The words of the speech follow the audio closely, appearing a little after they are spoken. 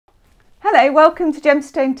Hello, welcome to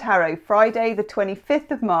Gemstone Tarot, Friday the 25th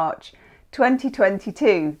of March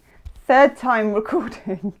 2022. Third time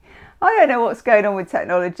recording. I don't know what's going on with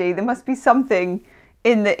technology. There must be something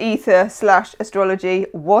in the ether / astrology,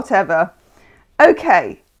 whatever.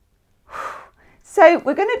 Okay, so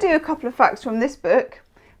we're going to do a couple of facts from this book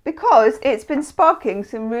because it's been sparking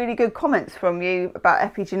some really good comments from you about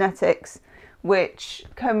epigenetics, which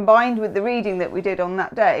combined with the reading that we did on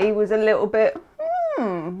that day was a little bit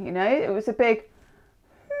you know, it was a big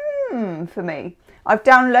for me. I've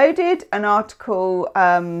downloaded an article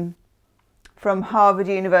from Harvard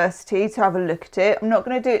University to have a look at it. I'm not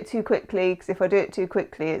going to do it too quickly because if I do it too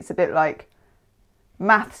quickly it's a bit like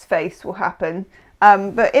maths face will happen,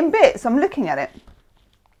 but in bits I'm looking at it.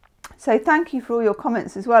 So thank you for all your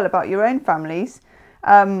comments as well about your own families.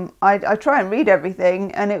 I try and read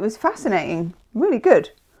everything and it was fascinating, really good.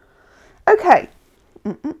 Okay.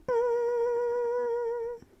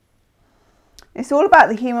 It's all about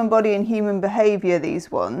the human body and human behaviour, these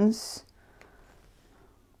ones.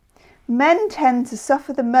 Men tend to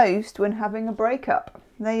suffer the most when having a breakup.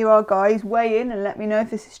 There you are, guys. Weigh in and let me know if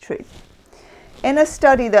this is true. In a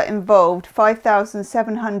study that involved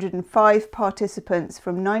 5,705 participants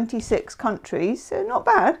from 96 countries, so not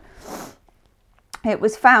bad, it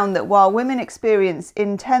was found that while women experience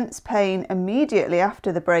intense pain immediately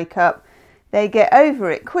after the breakup, they get over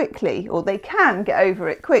it quickly, or they can get over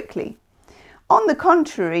it quickly. On the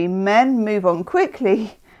contrary, men move on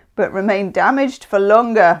quickly, but remain damaged for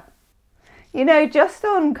longer. You know, just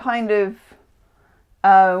on kind of,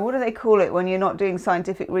 what do they call it when you're not doing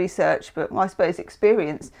scientific research, but I suppose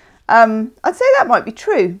experience. I'd say that might be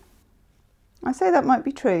true. I'd say that might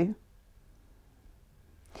be true.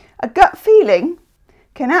 A gut feeling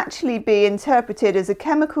can actually be interpreted as a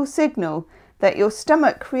chemical signal that your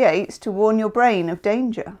stomach creates to warn your brain of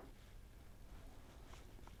danger.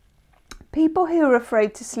 People who are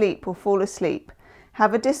afraid to sleep or fall asleep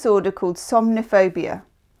have a disorder called somnophobia.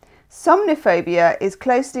 Somnophobia is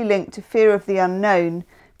closely linked to fear of the unknown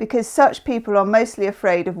because such people are mostly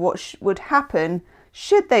afraid of what would happen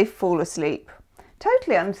should they fall asleep.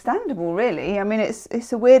 Totally understandable, really. I mean,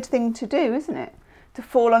 it's a weird thing to do, isn't it? To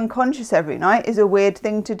fall unconscious every night is a weird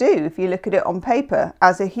thing to do if you look at it on paper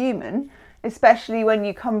as a human, especially when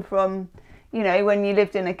you come from, you know, when you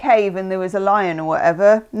lived in a cave and there was a lion or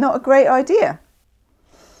whatever. Not a great idea.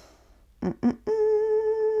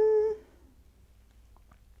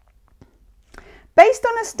 Based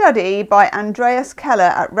on a study by Andreas Keller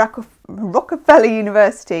at Rockefeller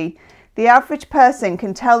University, the average person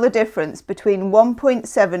can tell the difference between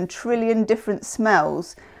 1.7 trillion different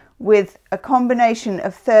smells with a combination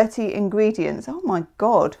of 30 ingredients. Oh my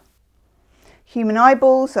God. Human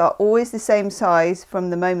eyeballs are always the same size from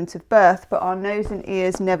the moment of birth, but our nose and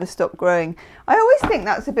ears never stop growing. I always think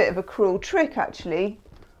that's a bit of a cruel trick, actually,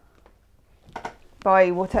 by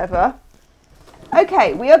whatever.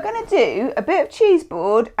 Okay, we are going to do a bit of cheese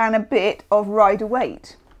board and a bit of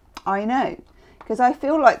Rider-Waite. I know, because I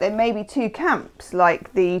feel like there may be two camps,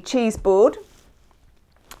 like the cheese board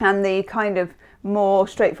and the kind of more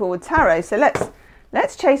straightforward tarot. So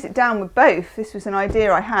let's chase it down with both. This was an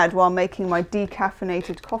idea I had while making my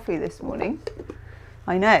decaffeinated coffee this morning.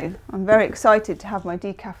 I know, I'm very excited to have my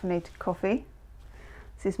decaffeinated coffee.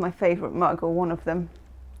 This is my favourite mug, or one of them.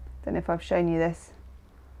 Don't know if I've shown you this.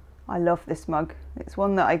 I love this mug. It's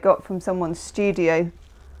one that I got from someone's studio.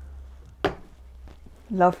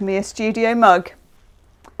 Love me a studio mug.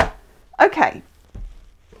 Okay.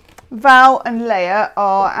 Val and Leia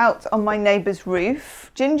are out on my neighbour's roof.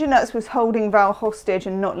 Ginger Nuts was holding Val hostage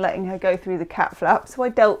and not letting her go through the cat flap, so I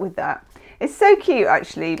dealt with that. It's so cute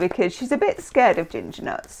actually because she's a bit scared of Ginger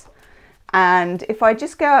Nuts. And if I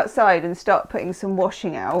just go outside and start putting some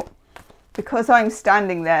washing out, because I'm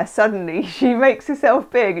standing there, suddenly she makes herself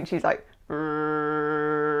big and she's like,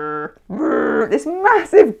 this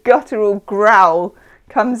massive guttural growl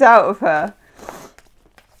comes out of her.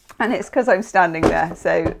 And it's because I'm standing there,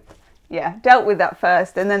 so yeah, dealt with that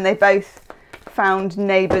first, and then they both found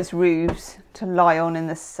neighbours' roofs to lie on in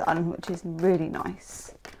the sun, which is really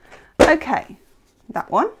nice. Okay,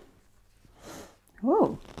 that one.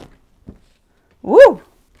 Whoa. Woo!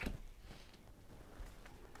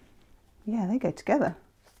 Yeah, they go together.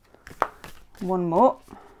 One more.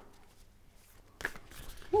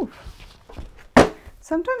 Ooh.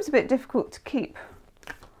 Sometimes a bit difficult to keep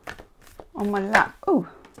on my lap. Oh,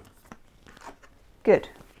 good.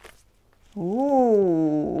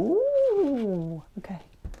 Ooh, okay.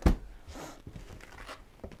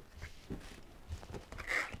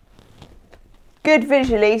 Good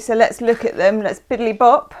visually, so let's look at them. Let's biddly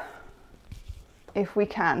bop. if we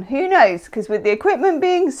can. Who knows? Because with the equipment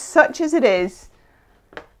being such as it is,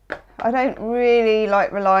 I don't really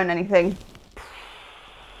like rely on anything.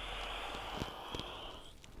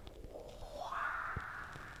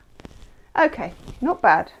 Okay, not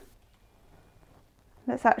bad.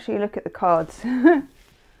 Let's actually look at the cards. There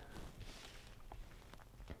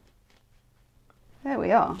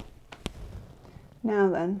we are. Now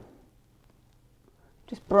then,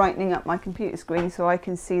 just brightening up my computer screen so I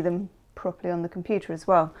can see them properly on the computer as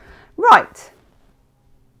well. Right.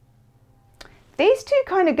 These two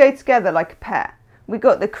kind of go together like a pair. We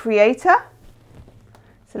got the creator.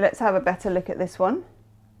 So let's have a better look at this one.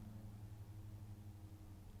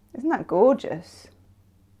 Isn't that gorgeous?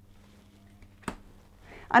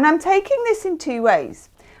 And I'm taking this in two ways.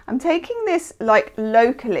 I'm taking this like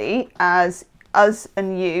locally as us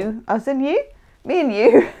and you, me and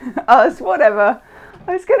you, us, whatever.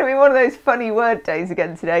 It's going to be one of those funny word days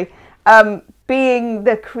again today. Being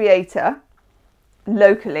the creator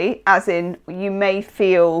locally, as in you may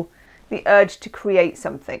feel the urge to create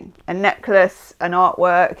something, a necklace, an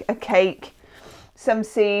artwork, a cake, some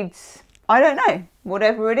seeds, I don't know,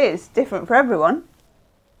 whatever it is, different for everyone.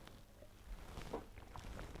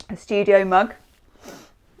 A studio mug,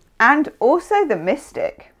 and also the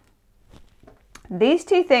mystic. These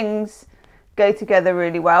two things go together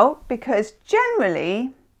really well because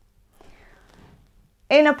generally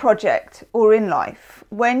in a project or in life,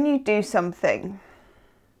 when you do something,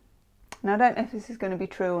 and I don't know if this is going to be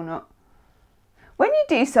true or not, when you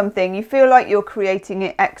do something, you feel like you're creating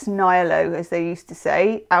it ex nihilo, as they used to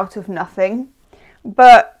say, out of nothing.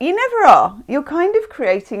 But you never are. You're kind of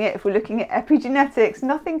creating it. If we're looking at epigenetics,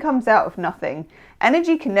 nothing comes out of nothing.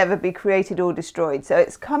 Energy can never be created or destroyed. So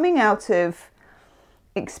it's coming out of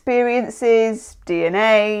experiences,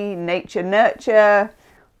 DNA, nature, nurture,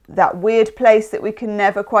 that weird place that we can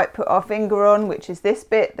never quite put our finger on, which is this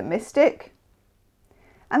bit, the mystic.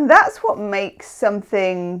 And that's what makes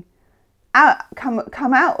something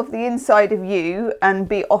come out of the inside of you and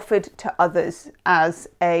be offered to others as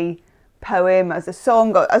a poem, as a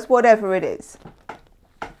song, or as whatever it is.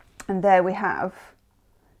 And there we have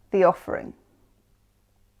the offering.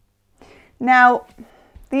 Now,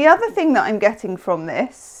 the other thing that I'm getting from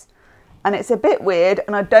this, and it's a bit weird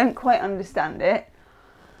and I don't quite understand it.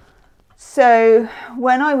 So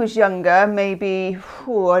when I was younger, maybe,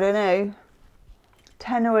 I don't know,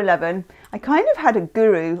 10 or 11, I kind of had a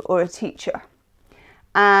guru or a teacher.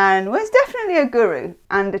 And well, it's definitely a guru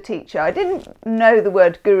and a teacher. I didn't know the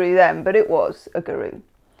word guru then, but it was a guru.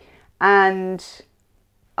 And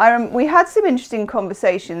we had some interesting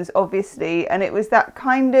conversations, obviously, and it was that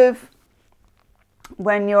kind of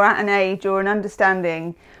when you're at an age or an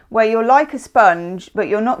understanding where you're like a sponge, but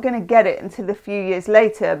you're not going to get it until a few years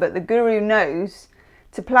later, but the guru knows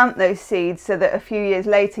to plant those seeds so that a few years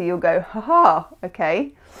later you'll go, haha,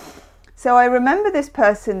 okay. So I remember this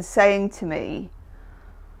person saying to me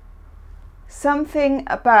something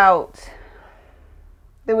about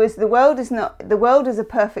the world is a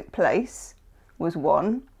perfect place was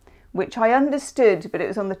one, which I understood, but it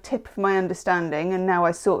was on the tip of my understanding, and now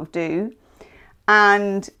I sort of do.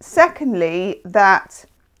 And secondly, that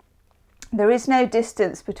there is no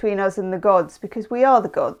distance between us and the gods because we are the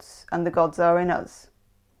gods and the gods are in us.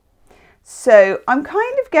 So I'm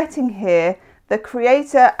kind of getting here the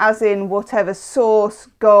creator as in whatever source,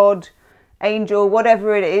 God, angel,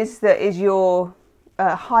 whatever it is that is your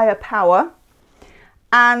higher power,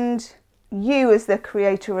 and you as the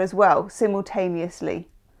creator as well, simultaneously.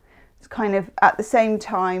 It's kind of at the same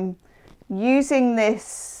time using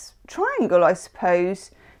this triangle, I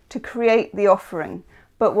suppose, to create the offering.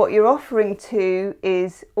 But what you're offering to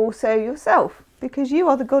is also yourself, because you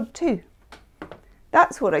are the God too.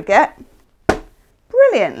 That's what I get.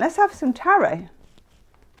 Brilliant. Let's have some tarot.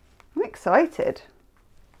 I'm excited.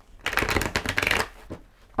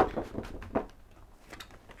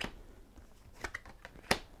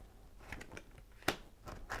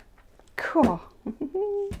 Cool.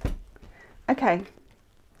 Okay.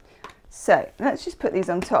 So let's just put these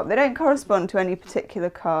on top. They don't correspond to any particular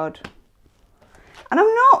card. And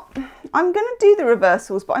I'm going to do the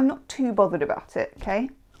reversals, but I'm not too bothered about it, okay?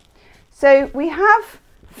 So we have,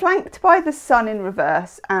 flanked by the Sun in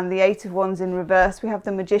reverse and the Eight of Wands in reverse, we have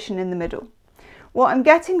the Magician in the middle. What I'm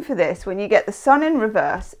getting for this, when you get the Sun in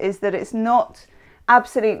reverse, is that it's not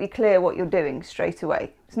absolutely clear what you're doing straight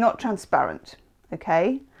away. It's not transparent,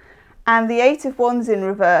 okay? And the Eight of Wands in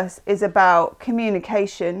reverse is about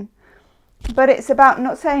communication, but it's about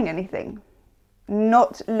not saying anything.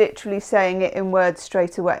 Not literally saying it in words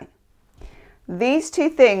straight away. These two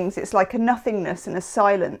things, it's like a nothingness and a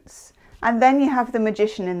silence. And then you have the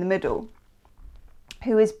Magician in the middle.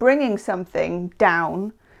 who is bringing something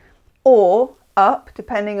down or up,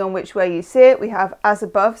 depending on which way you see it. We have as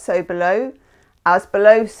above, so below, as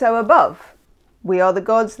below, so above. We are the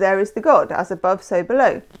gods, there is the God, as above, so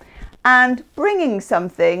below. And bringing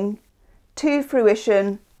something to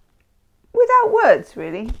fruition without words,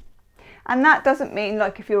 really. And that doesn't mean,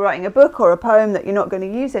 like if you're writing a book or a poem, that you're not going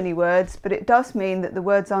to use any words, but it does mean that the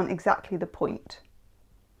words aren't exactly the point.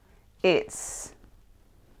 It's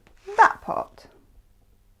that part.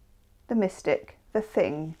 The mystic, the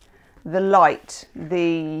thing, the light,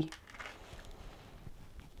 the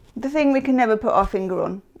thing we can never put our finger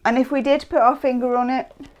on. And if we did put our finger on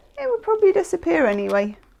it, it would probably disappear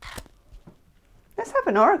anyway. Let's have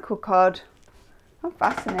an oracle card. I'm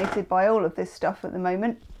fascinated by all of this stuff at the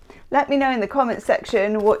moment. Let me know in the comments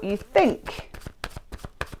section what you think.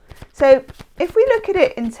 So if we look at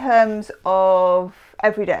it in terms of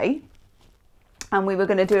every day, and we were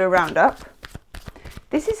going to do a roundup,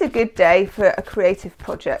 this is a good day for a creative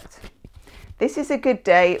project. This is a good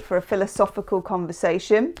day for a philosophical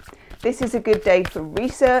conversation. This is a good day for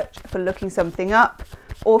research, for looking something up,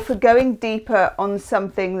 or for going deeper on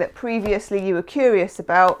something that previously you were curious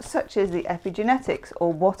about, such as the epigenetics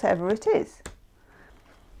or whatever it is.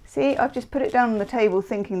 See, I've just put it down on the table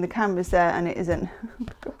thinking the camera's there and it isn't.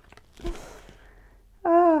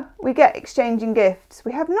 We get exchanging gifts.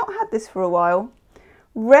 We have not had this for a while.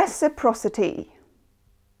 Reciprocity.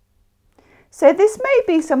 So this may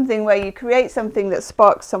be something where you create something that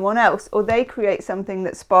sparks someone else, or they create something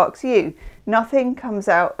that sparks you. Nothing comes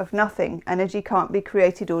out of nothing. Energy can't be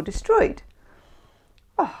created or destroyed.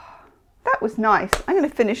 Oh, that was nice. I'm going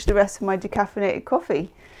to finish the rest of my decaffeinated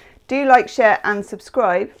coffee. Do like, share and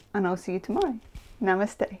subscribe, and I'll see you tomorrow.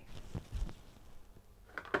 Namaste.